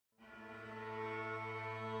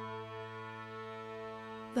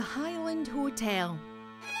The Highland Hotel.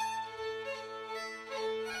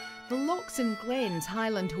 The Lochs Glens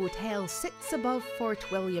Highland Hotel sits above Fort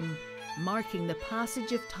William, marking the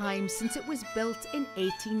passage of time since it was built in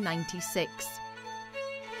 1896.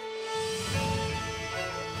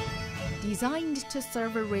 Designed to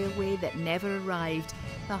serve a railway that never arrived,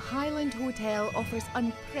 the Highland Hotel offers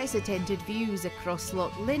unprecedented views across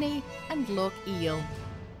Loch Linnhe and Loch Eel.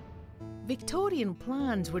 Victorian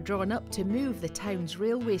plans were drawn up to move the town's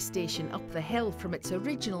railway station up the hill from its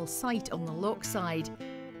original site on the loch side.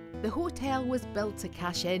 The hotel was built to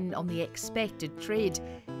cash in on the expected trade.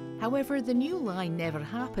 However, the new line never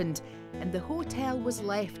happened, and the hotel was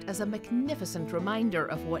left as a magnificent reminder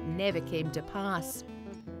of what never came to pass.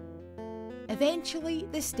 Eventually,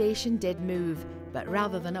 the station did move, but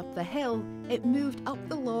rather than up the hill, it moved up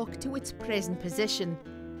the loch to its present position,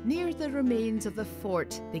 near the remains of the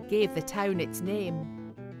fort that gave the town its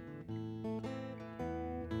name.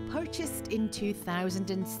 Purchased in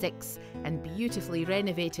 2006 and beautifully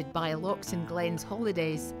renovated by Lochs Glens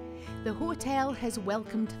Holidays, the hotel has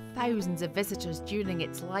welcomed thousands of visitors during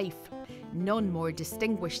its life, none more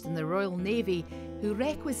distinguished than the Royal Navy, who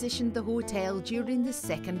requisitioned the hotel during the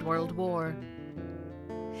Second World War.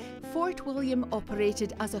 Fort William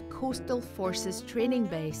operated as a coastal forces training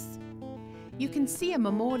base. You can see a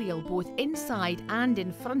memorial both inside and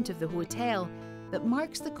in front of the hotel that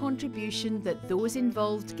marks the contribution that those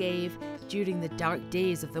involved gave during the dark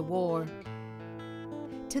days of the war.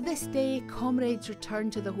 To this day, comrades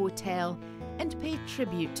return to the hotel and pay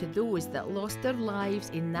tribute to those that lost their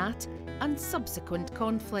lives in that and subsequent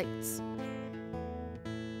conflicts.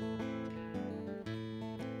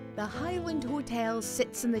 The Highland Hotel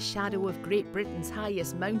sits in the shadow of Great Britain's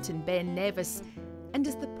highest mountain, Ben Nevis, and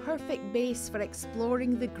is the perfect base for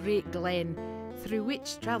exploring the Great Glen, through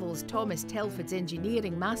which travels Thomas Telford's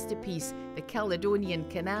engineering masterpiece, the Caledonian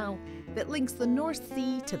Canal, that links the North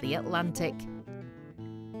Sea to the Atlantic.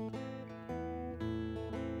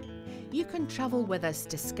 You can travel with us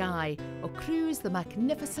to Skye or cruise the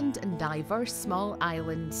magnificent and diverse small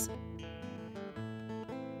islands.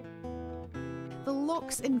 The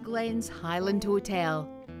Lochs Glens Highland Hotel,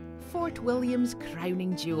 Fort William's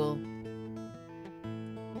crowning jewel.